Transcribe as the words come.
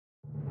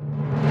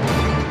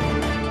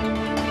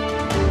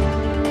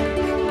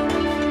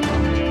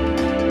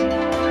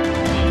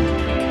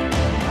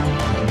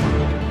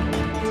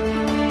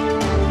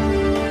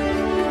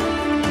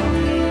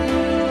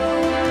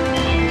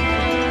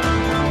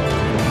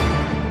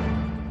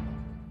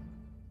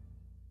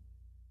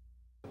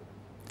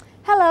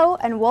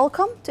and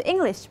welcome to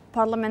English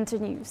Parliamentary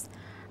News.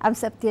 I'm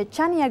Septia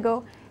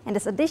Chaniago. In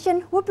this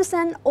edition, we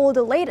present all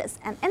the latest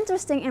and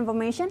interesting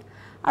information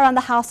around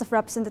the House of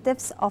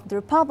Representatives of the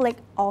Republic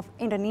of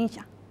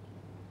Indonesia.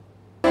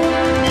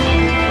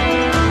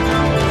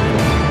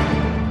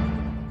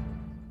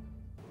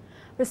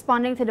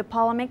 Responding to the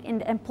polemic in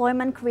the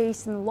employment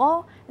creation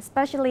law,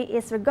 especially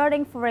is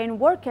regarding foreign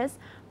workers,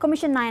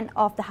 Commission 9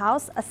 of the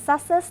House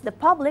assesses the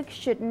public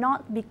should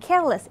not be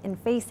careless in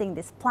facing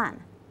this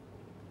plan.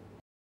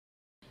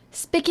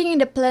 Speaking in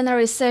the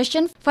plenary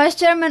session, Vice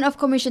Chairman of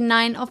Commission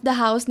 9 of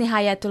the House,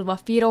 NIHAYATUL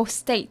WAFIROH,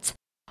 states,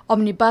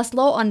 Omnibus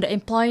Law on the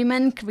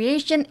employment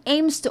creation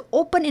aims to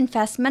open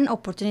investment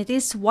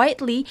opportunities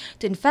widely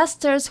to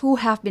investors who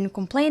have been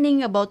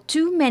complaining about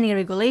too many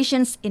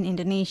regulations in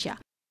Indonesia.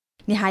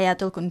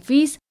 NIHAYATUL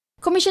convenes,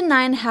 Commission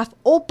 9 have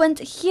opened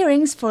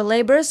hearings for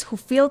laborers who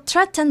feel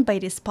threatened by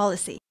this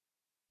policy.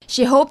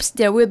 She hopes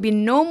there will be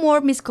no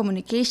more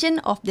miscommunication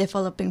of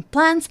developing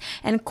plans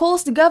and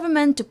calls the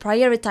government to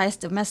prioritize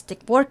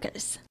domestic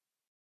workers.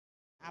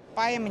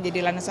 Apa yang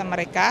menjadi landasan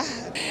mereka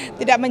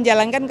tidak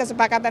menjalankan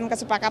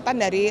kesepakatan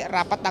dari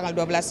rapat tanggal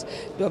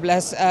 12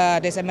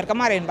 Desember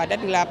kemarin. Padahal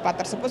di rapat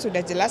tersebut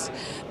sudah jelas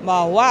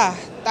bahwa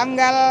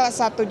tanggal 1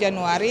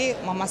 Januari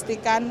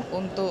memastikan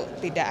untuk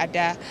tidak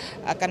ada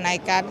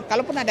kenaikan.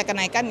 Kalaupun ada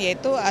kenaikan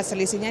yaitu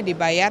selisihnya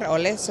dibayar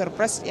oleh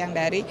surplus yang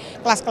dari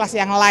kelas-kelas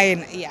yang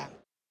lain. Iya.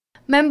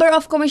 Member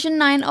of Commission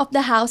 9 of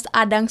the House,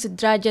 ADANG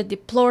SUDRAJAT,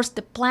 deplores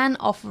the plan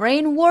of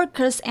foreign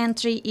workers'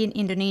 entry in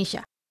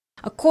Indonesia.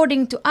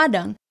 According to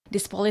ADANG,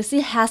 this policy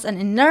has an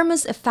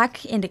enormous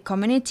effect in the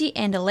community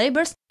and the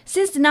laborers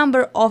since the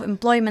number of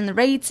employment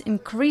rates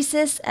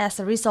increases as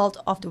a result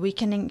of the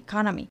weakening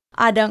economy.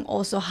 ADANG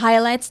also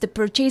highlights the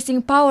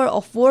purchasing power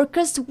of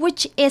workers,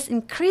 which is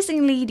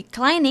increasingly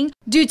declining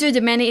due to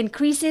the many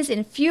increases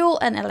in fuel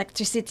and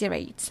electricity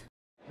rates.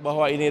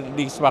 Bahwa ini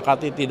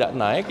disepakati tidak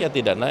naik, ya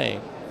tidak naik.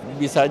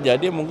 Bisa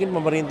jadi mungkin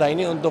pemerintah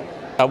ini untuk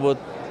cabut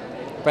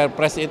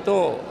perpres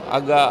itu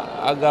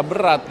agak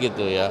berat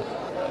gitu ya.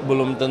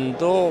 Belum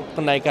tentu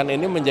kenaikan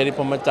ini menjadi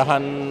pemecahan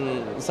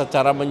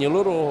secara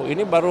menyeluruh.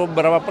 Ini baru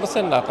berapa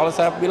persen lah. Kalau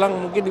saya bilang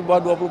mungkin di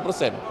bawah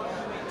 20%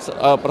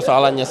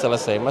 persoalannya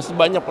selesai. Masih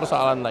banyak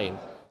persoalan lain.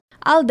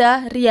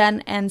 Alda, Rian,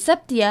 and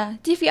Septia,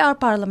 TVR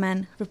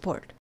Parliament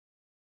report.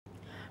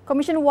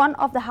 Commission 1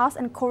 of the House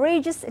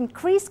encourages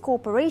increased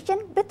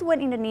cooperation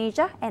between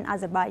Indonesia and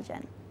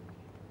Azerbaijan.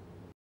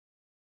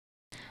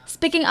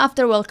 Speaking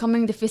after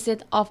welcoming the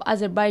visit of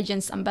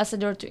Azerbaijan's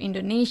ambassador to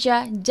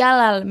Indonesia,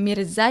 Jalal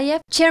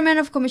Mirzayev, chairman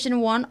of Commission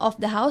 1 of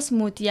the House,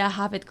 MEUTYA,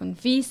 HAFID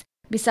convenes.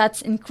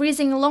 Besides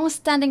increasing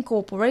long-standing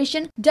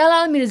cooperation,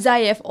 Jalal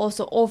Mirzayev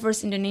also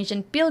offers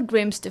Indonesian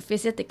pilgrims to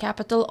visit the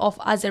capital of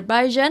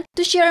Azerbaijan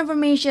to share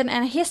information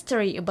and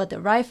history about the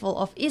arrival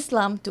of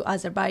Islam to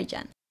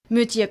Azerbaijan.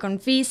 MEUTYA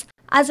convenes.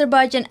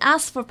 Azerbaijan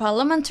asks for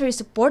parliamentary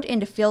support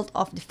in the field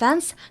of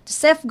defense to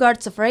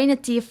safeguard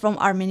sovereignty from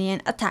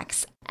Armenian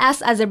attacks, as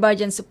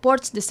Azerbaijan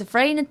supports the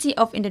sovereignty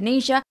of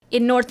Indonesia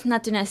in North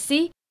Natuna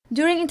Sea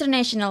during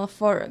international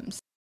forums.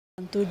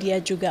 Tentu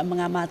dia juga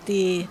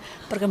mengamati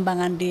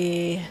perkembangan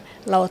di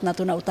Laut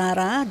Natuna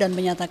Utara dan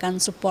menyatakan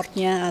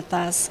supportnya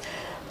atas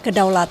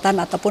kedaulatan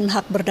ataupun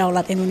hak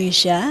berdaulat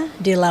Indonesia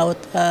di Laut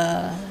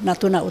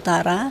Natuna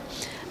Utara,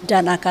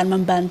 dan akan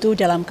membantu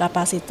dalam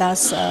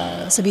kapasitas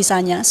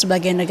sebisanya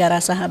sebagai negara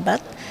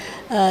sahabat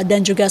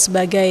dan juga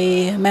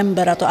sebagai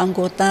member atau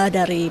anggota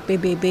dari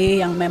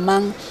PBB yang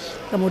memang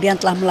kemudian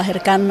telah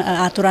melahirkan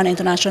aturan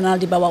internasional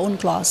di bawah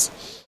UNCLOS.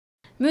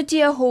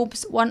 MEUTYA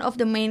hopes one of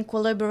the main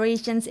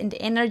collaborations in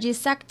the energy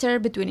sector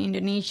between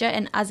Indonesia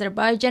and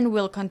Azerbaijan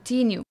will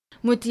continue.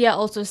 MEUTYA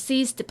also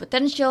sees the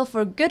potential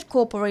for good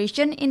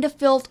cooperation in the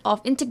field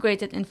of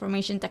integrated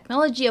information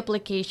technology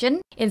application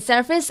in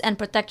service and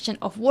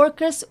protection of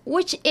workers,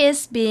 which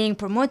is being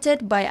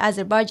promoted by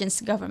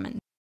Azerbaijan's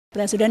government.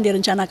 Presiden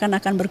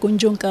direncanakan akan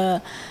berkunjung ke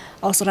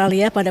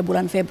Australia pada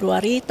bulan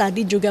Februari.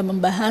 Tadi juga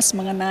membahas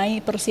mengenai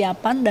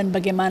persiapan dan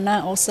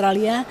bagaimana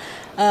Australia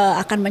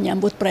akan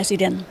menyambut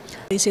Presiden.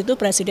 Di situ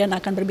Presiden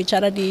akan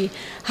berbicara di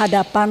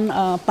hadapan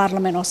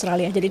Parlemen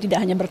Australia. Jadi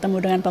tidak hanya bertemu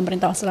dengan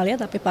pemerintah Australia,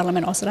 tapi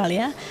Parlemen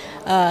Australia.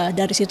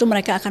 Dari situ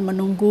mereka akan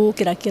menunggu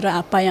kira-kira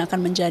apa yang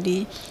akan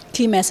menjadi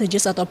key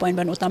messages atau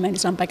poin-poin utama yang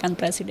disampaikan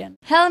Presiden.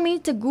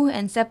 Helmi, Teguh,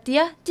 and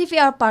Septia,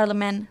 TVR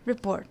Parliament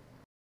report.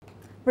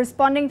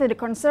 Responding to the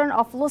concern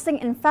of losing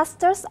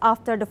investors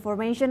after the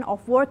formation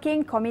of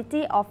Working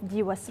Committee of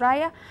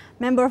Jiwasraya,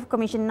 member of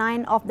Commission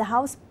 9 of the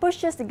House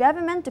pushes the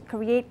government to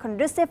create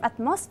conducive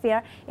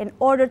atmosphere in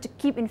order to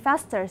keep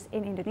investors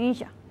in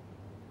Indonesia.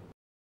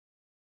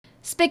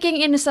 Speaking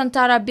in the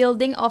Nusantara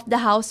building of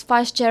the House,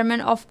 Vice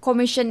Chairman of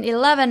Commission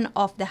 11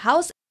 of the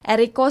House,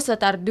 ERIKO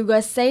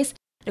SOTARDUGA, says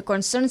the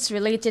concerns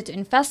related to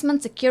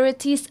investment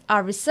securities are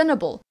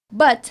reasonable.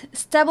 But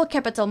stable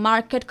capital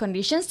market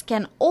conditions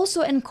can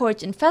also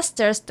encourage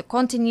investors to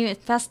continue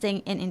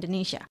investing in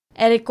Indonesia.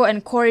 ERIKO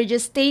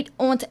encourages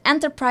state-owned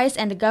enterprise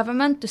and the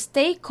government to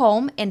stay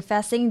calm in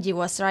facing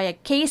Jiwasraya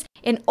case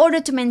in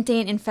order to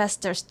maintain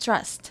investors'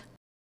 trust.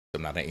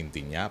 Sebenarnya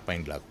intinya apa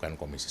yang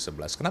dilakukan Komisi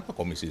 11. Kenapa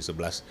Komisi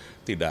 11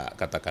 tidak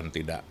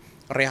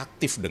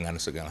reaktif dengan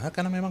segala hal?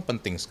 Karena memang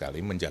penting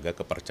sekali menjaga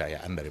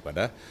kepercayaan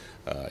daripada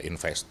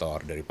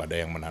investor, daripada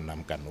yang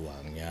menanamkan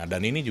uangnya.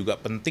 Dan ini juga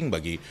penting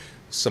bagi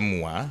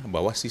semua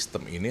bahwa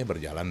sistem ini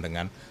berjalan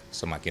dengan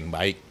semakin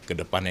baik ke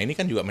depannya. Ini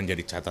kan juga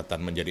menjadi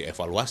catatan, menjadi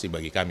evaluasi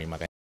bagi kami.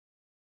 Makanya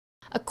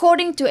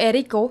According to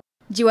ERIKO,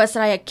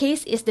 Jiwasraya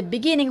case is the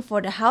beginning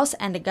for the House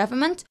and the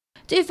government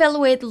to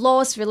evaluate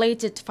laws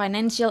related to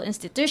financial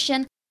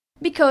institutions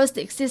because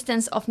the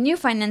existence of new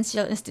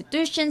financial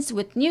institutions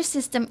with new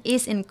system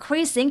is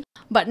increasing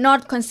but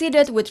not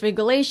considered with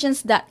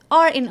regulations that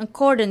are in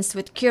accordance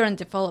with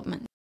current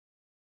development.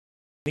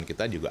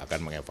 Kita juga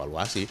akan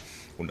mengevaluasi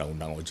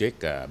Undang-Undang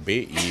OJK,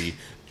 BI,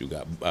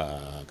 juga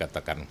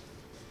katakan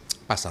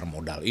pasar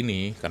modal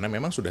ini karena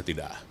memang sudah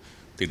tidak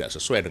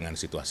sesuai dengan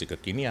situasi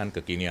kekinian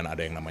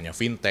ada yang namanya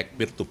fintech,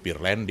 peer-to-peer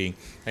lending.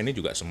 Nah, ini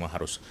juga semua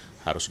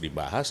harus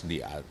dibahas,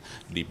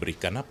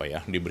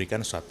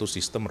 diberikan satu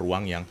sistem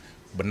ruang yang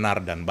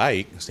benar dan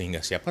baik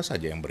sehingga siapa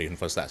saja yang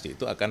berinvestasi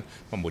itu akan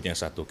mempunyai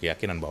satu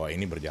keyakinan bahwa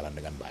ini berjalan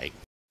dengan baik.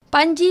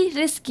 Panji,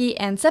 Rizky,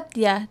 and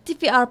Septia,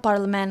 TVR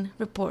Parliament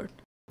report.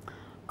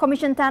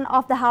 Commission 10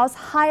 of the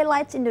House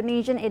highlights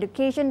Indonesian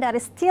education that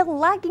is still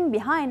lagging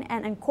behind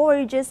and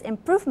encourages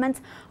improvement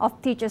of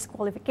teachers'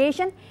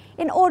 qualification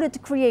in order to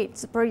create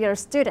superior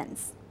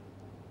students.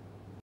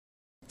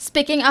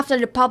 Speaking after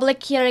the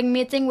public hearing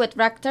meeting with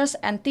rectors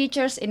and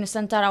teachers in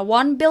Nusantara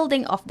 1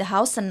 building of the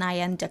House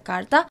Senayan,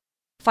 Jakarta,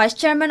 Vice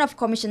Chairman of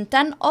Commission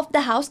 10 of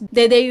the House,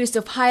 DEDE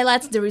YUSUF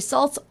highlights the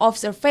results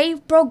of survey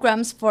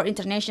programs for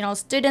International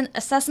Student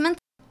Assessment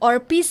or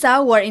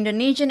PISA, where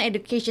Indonesian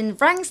education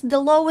ranks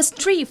the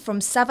lowest 3 from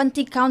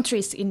 70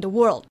 countries in the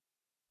world.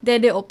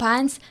 DEDE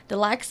opines the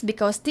lacks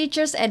because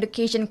teachers'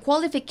 education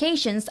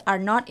qualifications are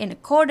not in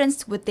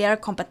accordance with their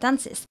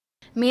competencies.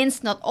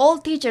 Means not all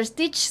teachers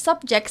teach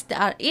subjects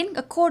that are in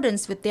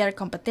accordance with their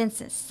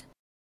competencies.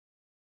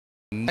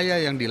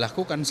 Yang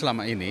dilakukan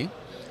selama ini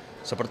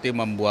seperti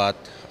membuat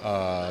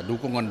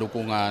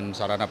dukungan-dukungan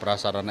sarana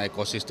prasarana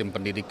ekosistem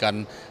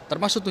pendidikan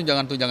termasuk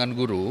tunjangan-tunjangan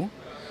guru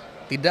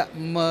tidak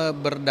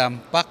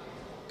berdampak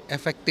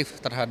efektif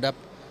terhadap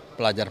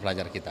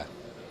pelajar-pelajar kita.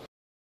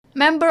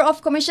 Member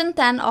of Commission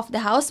 10 of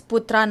the House,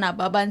 PUTRA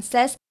NABABAN,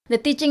 says the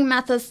teaching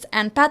methods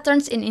and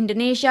patterns in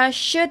Indonesia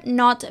should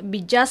not be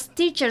just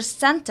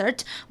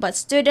teacher-centered, but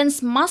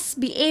students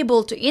must be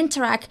able to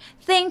interact,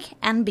 think,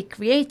 and be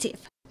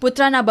creative.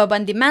 PUTRA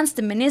NABABAN demands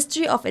the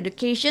Ministry of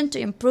Education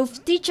to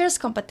improve teachers'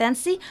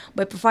 competency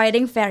by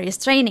providing various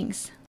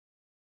trainings.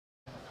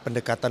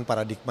 Pendekatan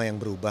paradigma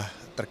yang berubah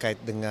terkait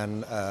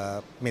dengan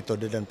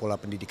metode dan pola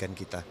pendidikan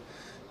kita,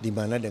 di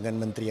mana dengan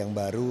Menteri yang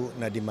baru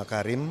Nadiem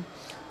Makarim,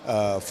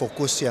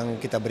 fokus yang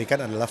kita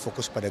berikan adalah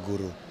fokus pada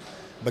guru.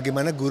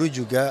 Bagaimana guru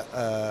juga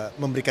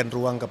memberikan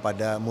ruang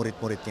kepada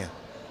murid-muridnya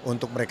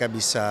untuk mereka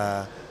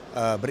bisa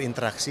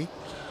berinteraksi,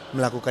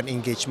 melakukan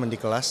engagement di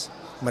kelas,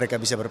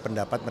 mereka bisa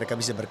berpendapat, mereka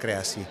bisa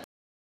berkreasi.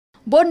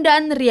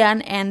 Bondan,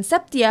 Rian, and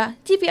Septia,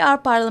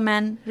 TVR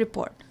Parliament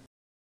report.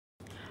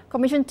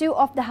 Commission 2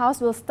 of the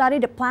House will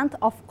study the plan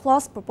of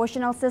close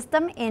proportional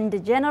system in the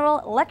general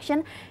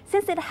election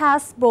since it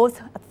has both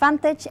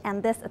advantage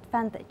and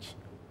disadvantage.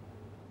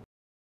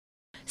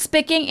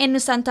 Speaking in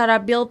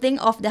Nusantara building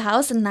of the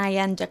House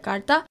Senayan,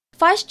 Jakarta,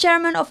 Vice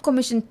Chairman of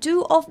Commission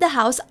 2 of the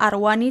House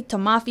ARWANI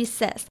THOMAFI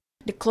says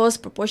the close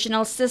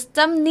proportional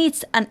system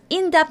needs an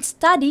in-depth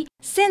study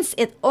since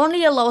it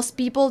only allows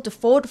people to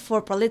vote for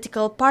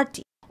political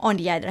party.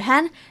 On the other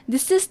hand, the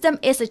system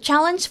is a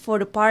challenge for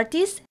the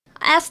parties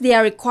as they are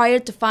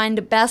required to find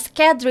the best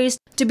cadres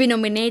to be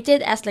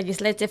nominated as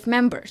legislative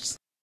members.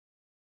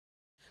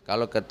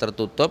 Kalau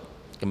tertutup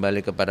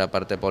kembali kepada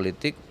partai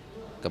politik,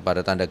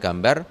 kepada tanda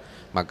gambar,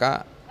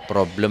 maka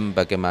problem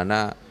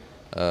bagaimana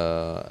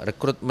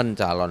rekrutmen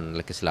calon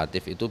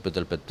legislatif itu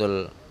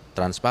betul-betul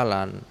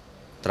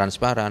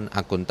transparan,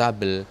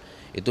 akuntabel,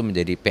 itu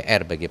menjadi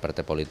PR bagi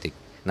partai politik.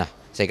 Nah,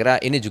 saya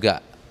kira ini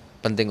juga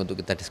penting untuk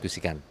kita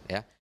diskusikan,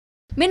 ya.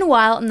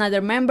 Meanwhile, another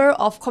member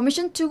of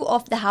Commission 2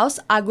 of the House,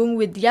 AGUNG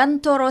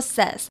WIDYANTORO,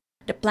 says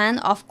the plan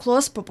of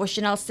close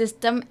proportional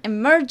system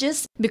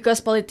emerges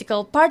because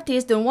political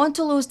parties don't want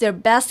to lose their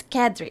best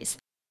cadres.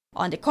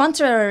 On the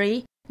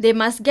contrary, they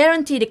must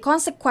guarantee the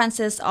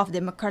consequences of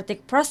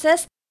democratic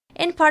process,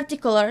 in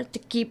particular to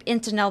keep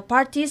internal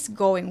parties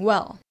going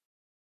well.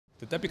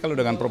 Tetapi kalau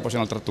dengan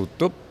proporsional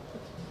tertutup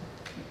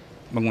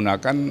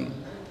menggunakan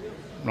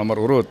nomor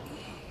urut,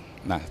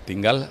 nah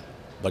tinggal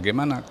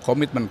bagaimana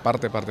komitmen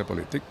partai-partai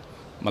politik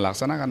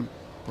melaksanakan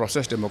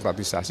proses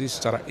demokratisasi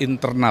secara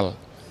internal,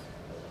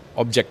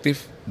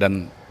 objektif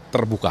dan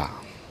terbuka.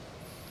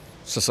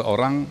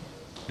 Seseorang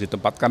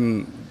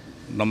ditempatkan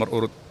nomor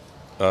urut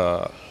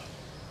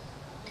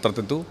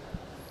tertentu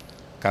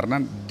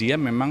karena dia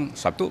memang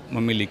satu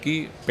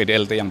memiliki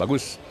PDLT yang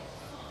bagus,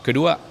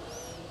 kedua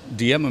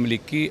dia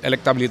memiliki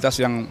elektabilitas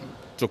yang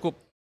cukup.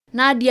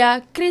 Nadia,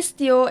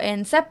 Kristio,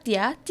 and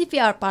Septia,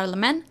 TVR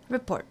Parliament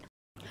report.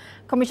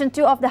 Commission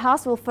 2 of the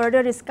House will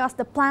further discuss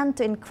the plan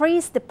to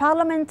increase the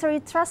parliamentary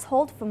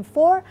threshold from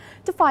 4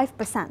 to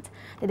 5%.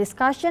 The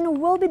discussion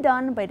will be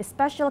done by the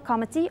Special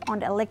Committee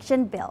on the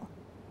Election Bill.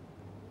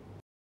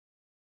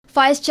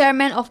 Vice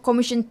Chairman of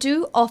Commission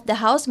 2 of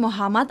the House,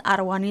 Muhammad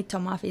ARWANI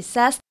THOMAFI,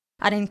 says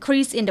an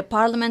increase in the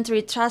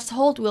parliamentary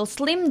threshold will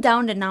slim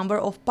down the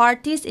number of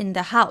parties in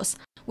the House,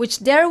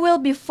 which there will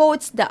be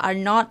votes that are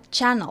not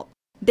channeled.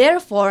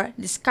 Therefore,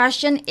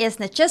 discussion is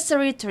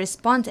necessary to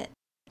respond it.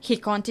 He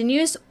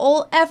continues,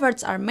 all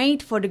efforts are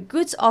made for the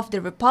goods of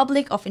the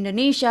Republic of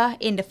Indonesia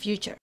in the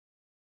future.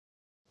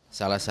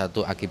 Salah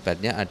satu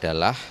akibatnya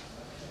adalah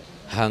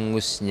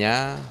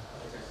hangusnya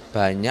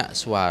banyak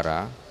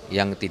suara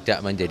yang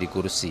tidak menjadi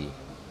kursi.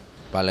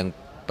 Paling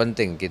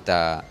penting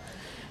kita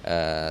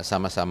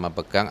sama-sama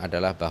pegang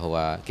adalah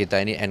bahwa kita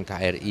ini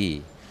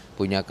NKRI,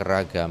 punya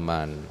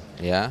keragaman,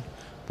 ya,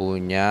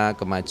 punya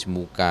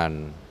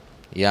kemajmukan,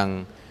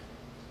 yang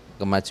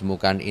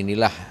kemajmukan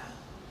inilah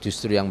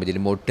justru yang menjadi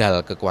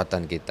modal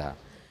kekuatan kita.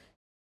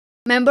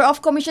 Member of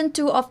Commission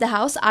 2 of the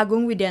House,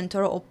 AGUNG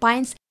WIDYANTORO,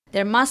 opines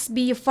there must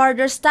be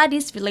further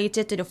studies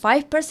related to the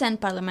 5%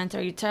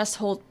 parliamentary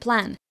threshold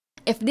plan.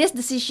 If this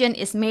decision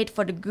is made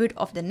for the good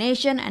of the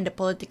nation and the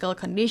political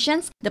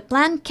conditions, the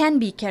plan can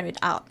be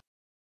carried out.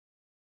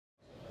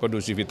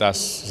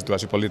 Kondusivitas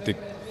situasi politik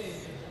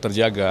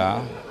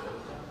terjaga,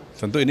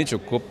 tentu ini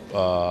cukup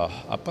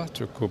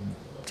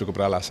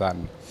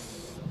beralasan.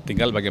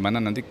 Tinggal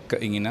bagaimana nanti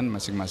keinginan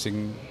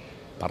masing-masing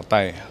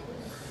partai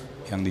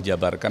yang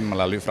dijabarkan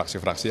melalui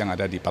fraksi-fraksi yang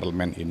ada di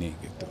parlemen ini.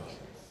 Gitu.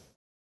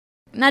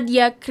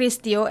 Nadia,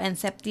 Kristio, and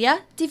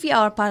Septia,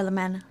 TVR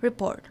Parliament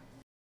report.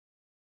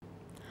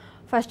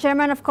 Vice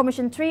Chairman of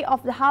Commission 3 of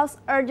the House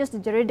urges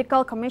the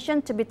Juridical Commission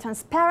to be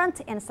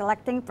transparent in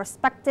selecting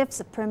prospective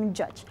Supreme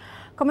Judge.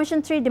 Commission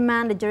 3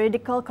 demand the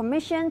Juridical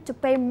Commission to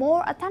pay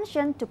more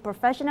attention to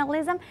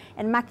professionalism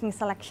in making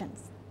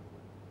selections.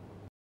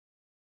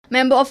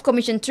 Member of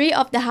Commission 3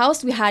 of the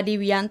House, WIHADI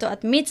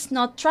admits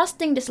not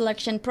trusting the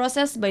selection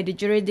process by the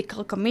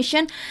Juridical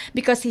Commission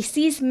because he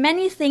sees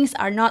many things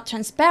are not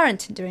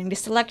transparent during the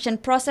selection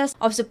process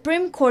of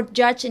Supreme Court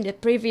judge in the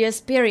previous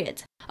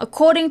period.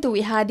 According to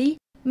WIHADI,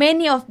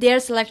 many of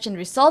their selection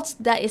results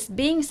that is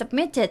being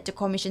submitted to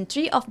Commission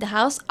 3 of the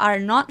House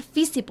are not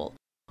feasible.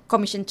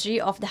 Commission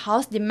 3 of the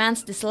House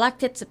demands the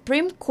selected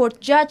Supreme Court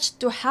judge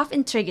to have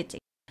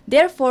integrity.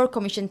 Therefore,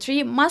 Commission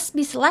 3 must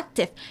be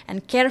selective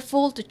and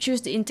careful to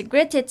choose the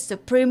integrated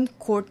Supreme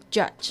Court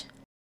judge.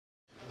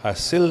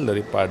 Hasil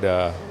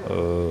daripada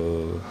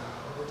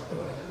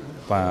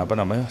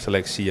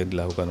seleksi yang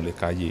dilakukan oleh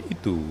KY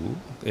itu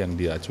yang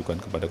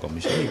diajukan kepada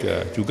Komisi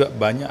 3 juga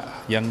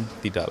banyak yang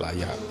tidak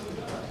layak.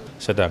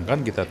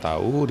 Sedangkan kita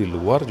tahu di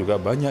luar juga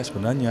banyak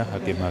sebenarnya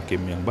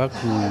hakim-hakim yang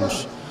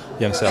bagus,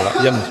 yang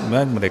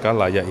sebenarnya mereka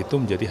layak itu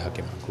menjadi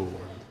hakim agung.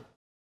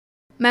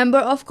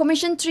 Member of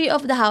Commission 3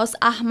 of the House,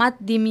 Ahmad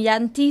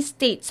DIMYATI,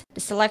 states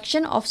the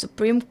selection of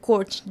Supreme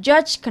Court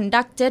judge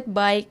conducted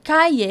by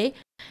KY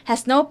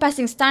has no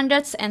passing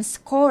standards and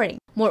scoring.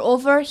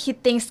 Moreover, he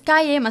thinks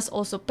KY must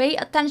also pay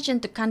attention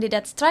to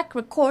candidates' track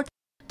record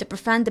to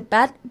prevent the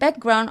bad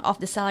background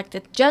of the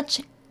selected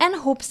judge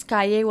and hopes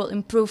KY will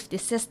improve the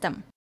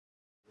system.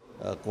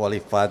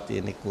 Qualified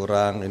ini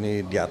kurang,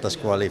 ini di atas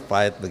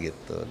qualified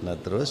begitu. Nah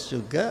terus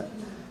juga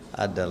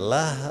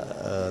adalah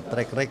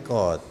track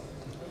record.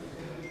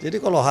 Jadi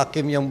kalau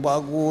hakim yang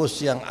bagus,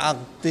 yang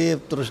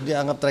aktif, terus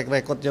dianggap track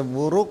recordnya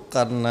buruk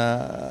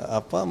karena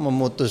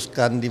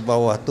memutuskan di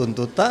bawah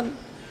tuntutan,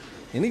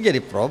 ini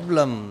jadi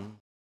problem.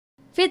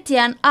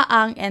 Fitian,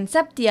 Aang, and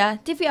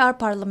Septia, TVR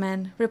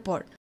Parliament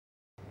report.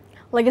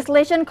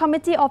 Legislation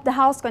Committee of the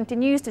House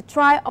continues to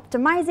try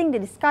optimizing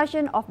the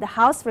discussion of the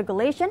House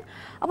regulation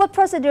about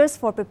procedures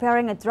for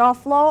preparing a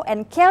draft law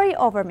and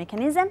carryover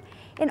mechanism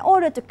in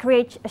order to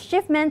create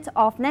achievement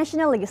of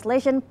national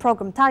legislation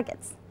program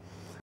targets.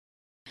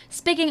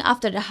 Speaking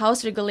after the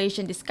House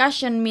regulation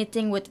discussion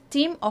meeting with a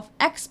team of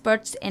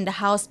experts in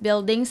the House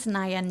building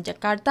Senayan,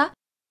 Jakarta,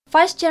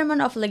 Vice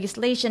Chairman of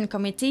Legislation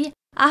Committee,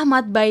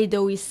 Ahmad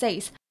Baidowi,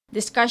 says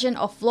discussion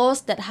of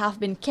laws that have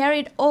been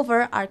carried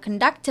over are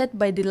conducted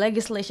by the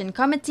Legislation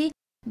Committee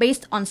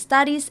based on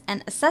studies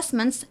and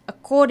assessments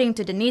according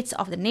to the needs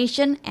of the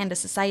nation and the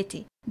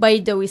society.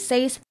 Baidowi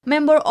says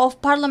Member of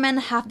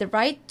Parliament have the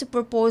right to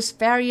propose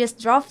various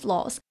draft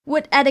laws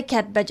with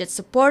adequate budget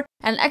support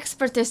and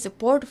expertise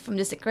support from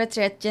the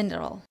Secretariat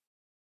General.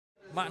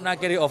 Makna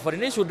carry over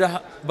ini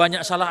sudah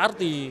banyak salah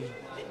arti.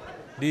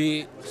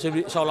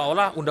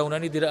 Seolah-olah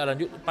undang-undang ini tidak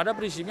lanjut. Pada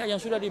prinsipnya yang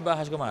sudah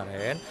dibahas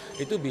kemarin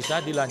itu bisa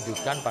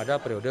dilanjutkan pada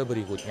periode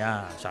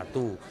berikutnya.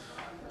 Satu.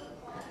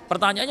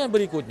 Pertanyaannya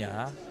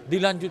berikutnya,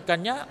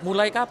 dilanjutkannya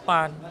mulai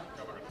kapan?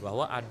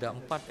 Bahwa ada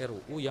 4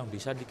 RUU yang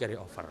bisa di carry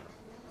over.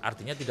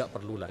 Artinya tidak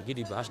perlu lagi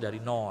dibahas dari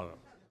nol.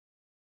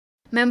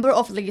 Member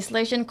of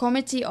Legislation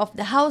Committee of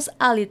the House,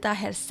 Ali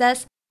Tahir,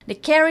 says the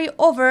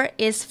carryover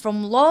is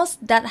from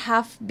laws that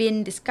have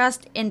been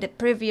discussed in the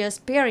previous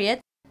period,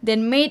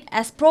 then made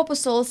as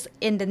proposals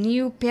in the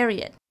new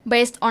period.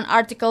 Based on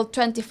Article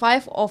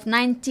 25 of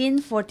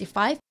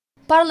 1945,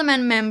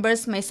 Parliament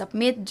members may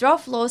submit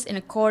draft laws in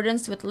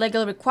accordance with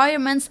legal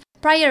requirements,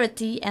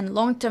 priority, and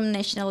long-term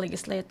national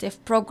legislative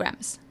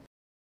programs.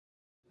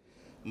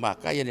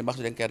 Maka yang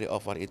dimaksud dengan carry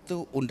over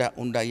itu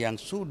undang-undang yang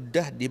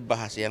sudah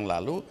dibahas yang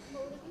lalu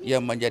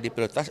yang menjadi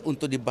prioritas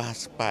untuk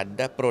dibahas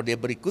pada periode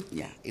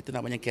berikutnya, itu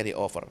namanya carry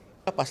over.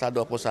 Pasal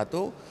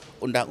 21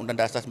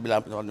 Undang-Undang Dasar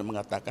 1945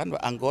 mengatakan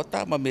bahwa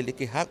anggota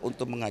memiliki hak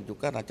untuk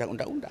mengajukan rancangan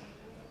undang-undang.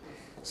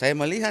 Saya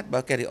melihat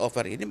bahwa carry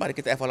over ini mari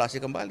kita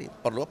evaluasi kembali,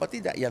 perlu apa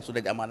tidak yang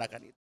sudah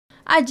diamanahkan itu.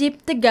 Ajib,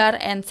 Tegar,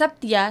 and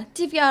Septia,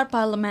 TVR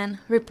Parliament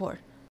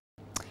Report.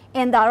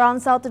 And that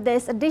rounds out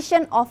today's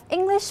edition of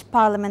English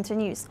Parliamentary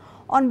News.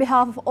 On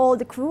behalf of all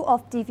the crew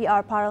of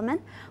TVR Parliament,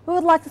 we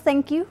would like to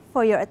thank you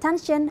for your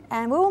attention,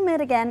 and we will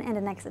meet again in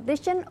the next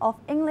edition of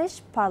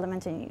English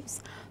Parliamentary News.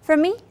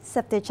 From me,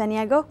 Septia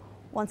Chaniago,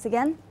 once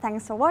again,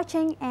 thanks for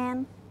watching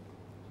and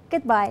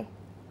goodbye.